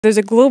There's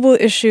a global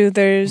issue.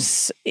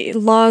 There's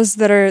laws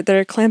that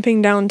are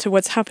clamping down to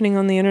what's happening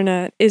on the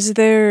internet. Is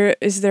there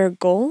a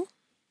goal?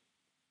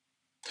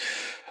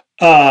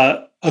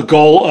 A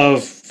goal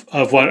of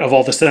what, of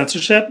all the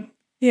censorship?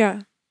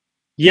 Yeah.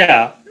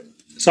 Yeah.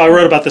 So I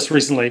wrote about this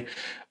recently.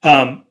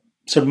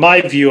 So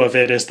my view of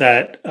it is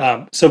that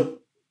so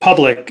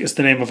Public is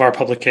the name of our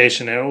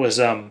publication, and it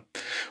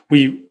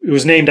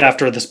was named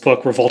after this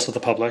book, Revolt of the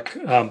Public,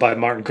 by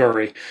Martin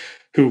Gurry,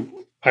 who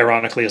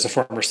ironically is a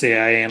former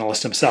CIA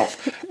analyst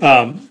himself.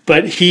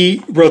 But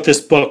he wrote this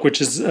book,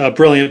 which is a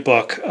brilliant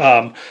book,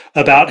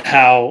 about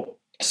how,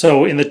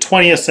 so in the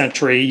 20th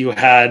century, you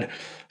had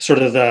sort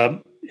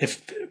of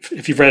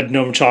if you've read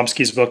Noam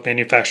Chomsky's book,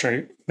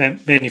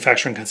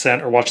 Manufacturing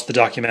Consent, or watched the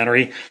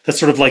documentary, that's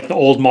sort of like the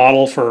old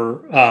model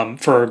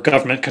for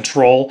government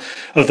control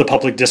of the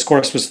public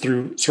discourse, was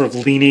through sort of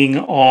leaning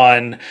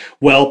on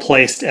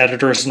well-placed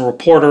editors and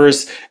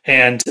reporters,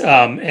 and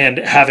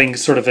having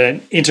sort of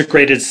an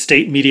integrated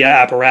state media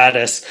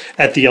apparatus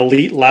at the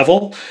elite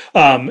level,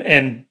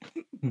 and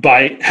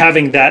by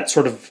having that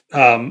sort of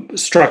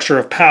structure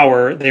of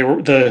power,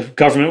 the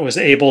government was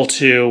able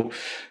to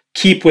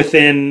keep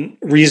within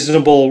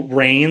reasonable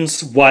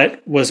reins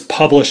what was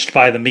published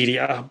by the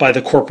media, by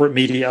the corporate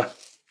media.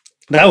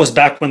 That was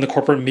back when the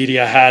corporate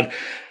media had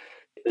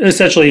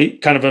essentially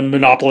kind of a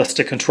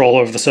monopolistic control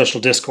over the social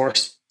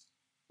discourse.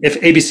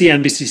 If ABC,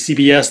 NBC,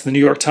 CBS, the New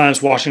York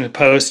Times, Washington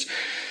Post,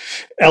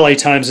 LA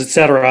Times,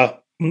 etc.,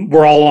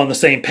 we're all on the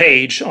same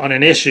page on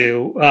an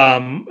issue,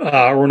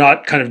 we're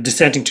not kind of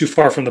dissenting too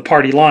far from the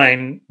party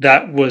line,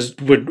 that would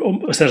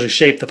essentially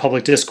shape the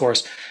public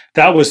discourse.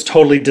 That was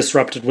totally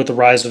disrupted with the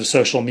rise of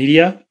social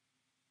media,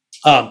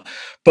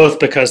 both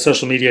because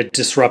social media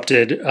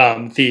disrupted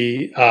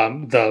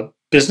the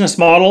business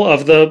model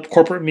of the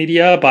corporate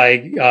media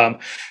by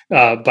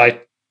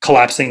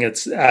collapsing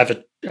its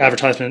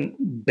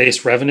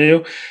advertisement-based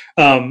revenue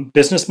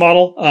business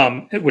model,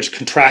 which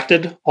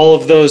contracted all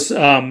of those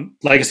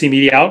legacy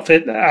media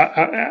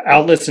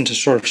outlets into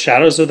sort of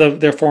shadows of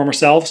their former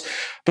selves,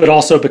 but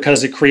also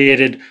because it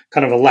created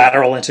kind of a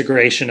lateral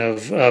integration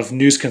of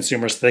news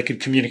consumers so they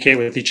could communicate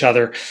with each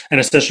other and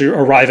essentially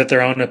arrive at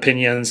their own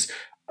opinions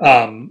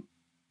from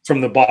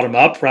the bottom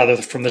up rather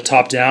than from the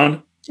top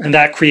down. And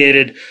that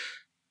created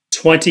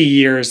 20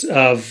 years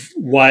of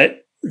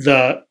what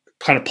the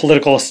kind of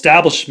political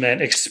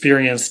establishment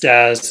experienced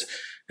as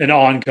an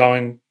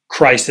ongoing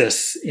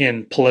crisis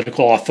in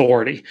political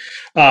authority.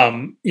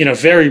 In a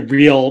very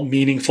real,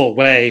 meaningful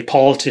way,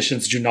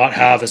 politicians do not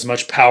have as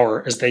much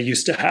power as they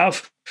used to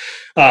have.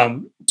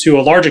 To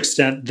a large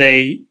extent,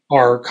 they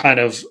are kind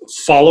of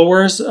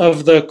followers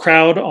of the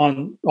crowd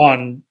on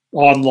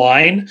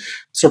online,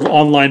 sort of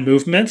online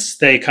movements.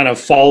 They kind of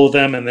follow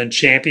them and then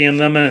champion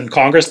them in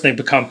Congress. They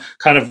become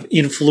kind of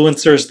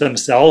influencers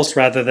themselves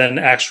rather than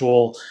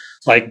actual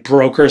like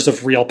brokers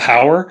of real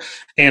power.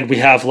 And we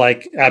have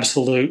like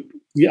absolute,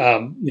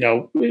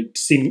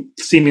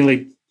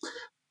 seemingly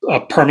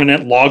a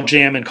permanent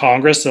logjam in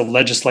Congress. So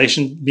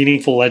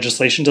meaningful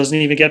legislation doesn't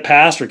even get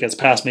passed, or gets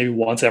passed maybe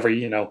once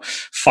every,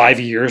 5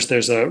 years.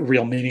 There's a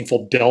real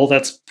meaningful bill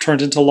that's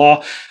turned into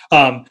law.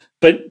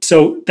 But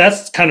so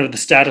that's kind of the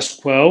status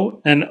quo.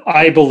 And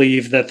I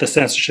believe that the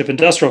censorship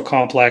industrial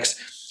complex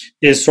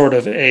is sort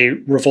of a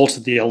revolt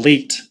of the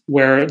elite,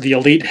 where the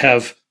elite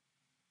have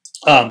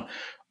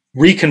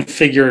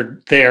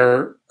reconfigured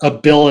their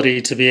ability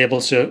to be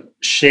able to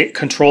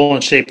control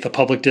and shape the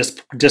public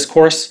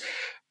discourse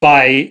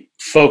by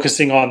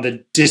focusing on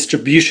the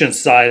distribution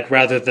side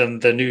rather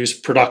than the news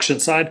production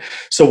side.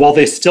 So while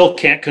they still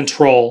can't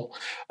control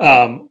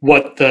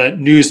what the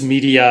news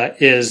media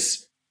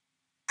is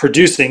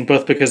producing,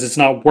 both because it's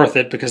not worth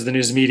it, because the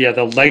news media,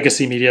 the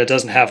legacy media,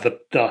 doesn't have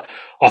the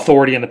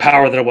authority and the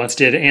power that it once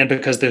did, and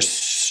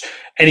because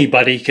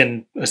anybody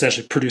can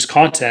essentially produce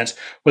content.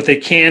 What they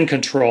can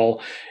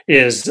control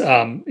is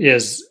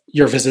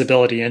your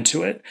visibility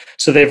into it.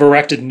 So they've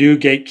erected new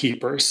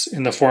gatekeepers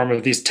in the form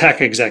of these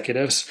tech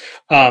executives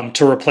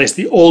to replace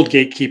the old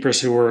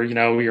gatekeepers who were,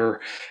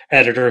 your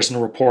editors and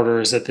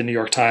reporters at the New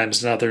York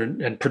Times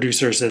and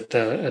producers at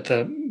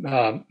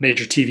the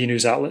major TV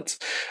news outlets.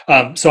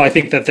 So I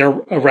think that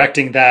they're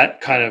erecting that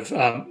kind of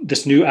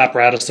this new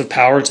apparatus of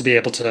power to be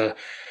able to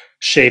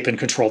shape and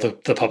control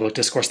the public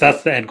discourse.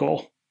 That's the end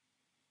goal.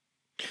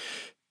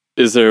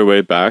 Is there a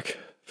way back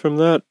from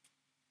that?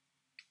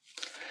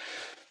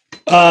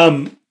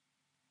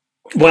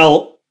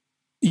 Well,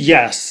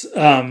 yes.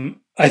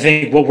 I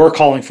think what we're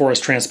calling for is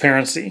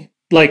transparency.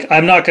 Like,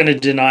 I'm not going to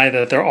deny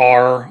that there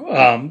are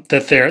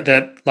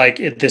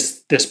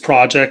this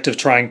project of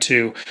trying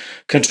to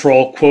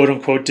control quote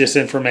unquote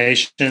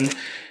disinformation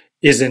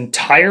is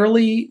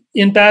entirely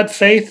in bad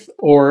faith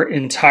or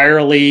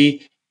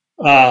entirely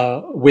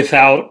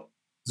without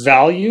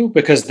value,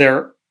 because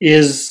there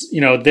is,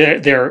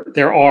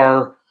 there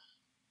are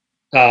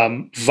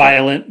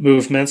violent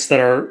movements that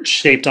are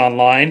shaped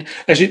online.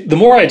 Actually, the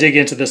more I dig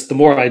into this, the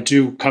more I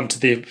do come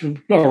to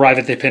arrive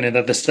at the opinion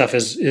that this stuff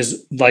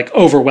is like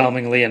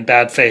overwhelmingly in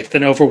bad faith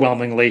and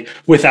overwhelmingly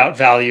without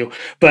value.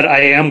 But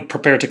I am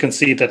prepared to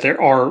concede that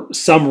there are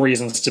some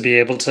reasons to be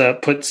able to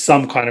put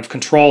some kind of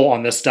control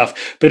on this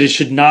stuff, but it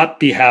should not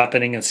be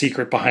happening in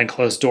secret behind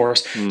closed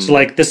doors. So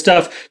like this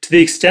stuff, to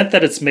the extent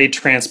that it's made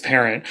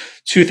transparent,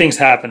 two things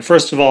happen.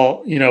 First of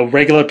all,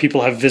 regular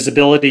people have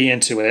visibility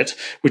into it,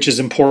 which is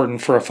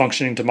important for a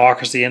functioning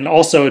democracy. And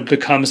also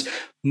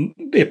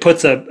it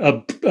puts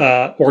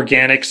a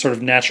organic sort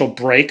of natural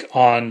brake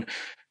on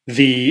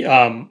the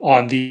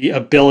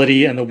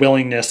ability and the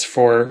willingness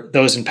for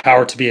those in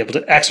power to be able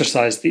to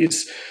exercise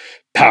these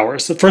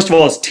powers. So first of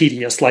all, it's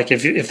tedious. Like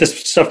if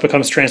this stuff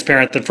becomes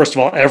transparent, then first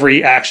of all,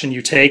 every action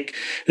you take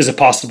is a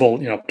possible,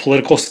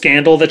 political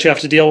scandal that you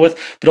have to deal with.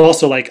 But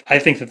also, like, I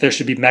think that there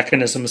should be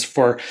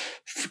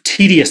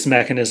tedious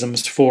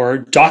mechanisms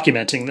for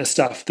documenting this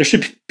stuff. There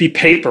should be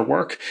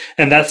paperwork,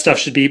 and that stuff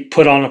should be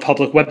put on a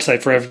public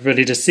website for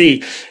everybody to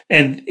see.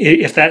 And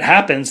if that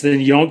happens,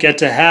 then you don't get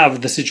to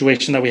have the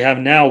situation that we have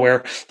now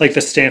where, like,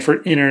 the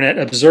Stanford Internet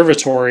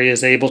Observatory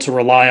is able to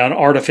rely on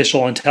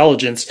artificial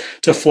intelligence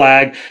to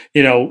flag,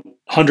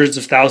 hundreds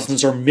of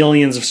thousands or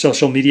millions of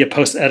social media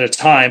posts at a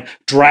time,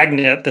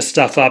 dragnet this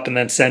stuff up, and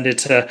then send it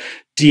to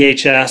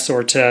DHS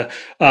or to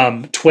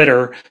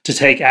Twitter to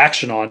take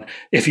action on.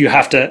 If you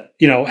have to,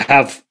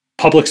 have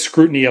public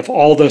scrutiny of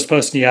all those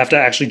posts, and you have to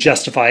actually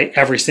justify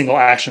every single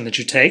action that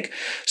you take.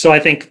 So I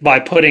think by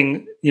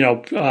putting,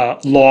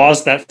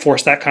 laws that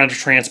force that kind of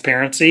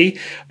transparency,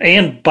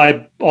 and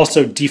by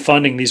also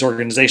defunding these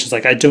organizations,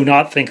 like I do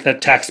not think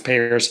that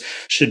taxpayers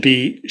should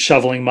be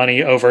shoveling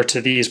money over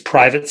to these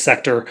private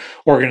sector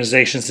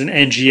organizations and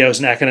NGOs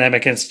and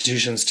academic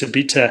institutions to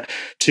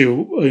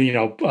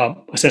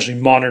essentially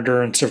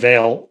monitor and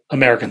surveil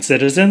American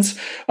citizens.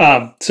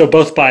 So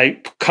both by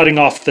cutting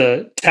off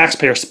the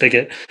taxpayer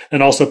spigot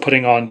and also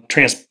putting on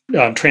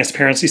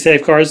transparency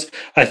safeguards,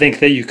 I think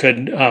that you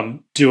could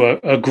do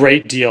a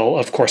great deal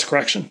of course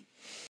correction.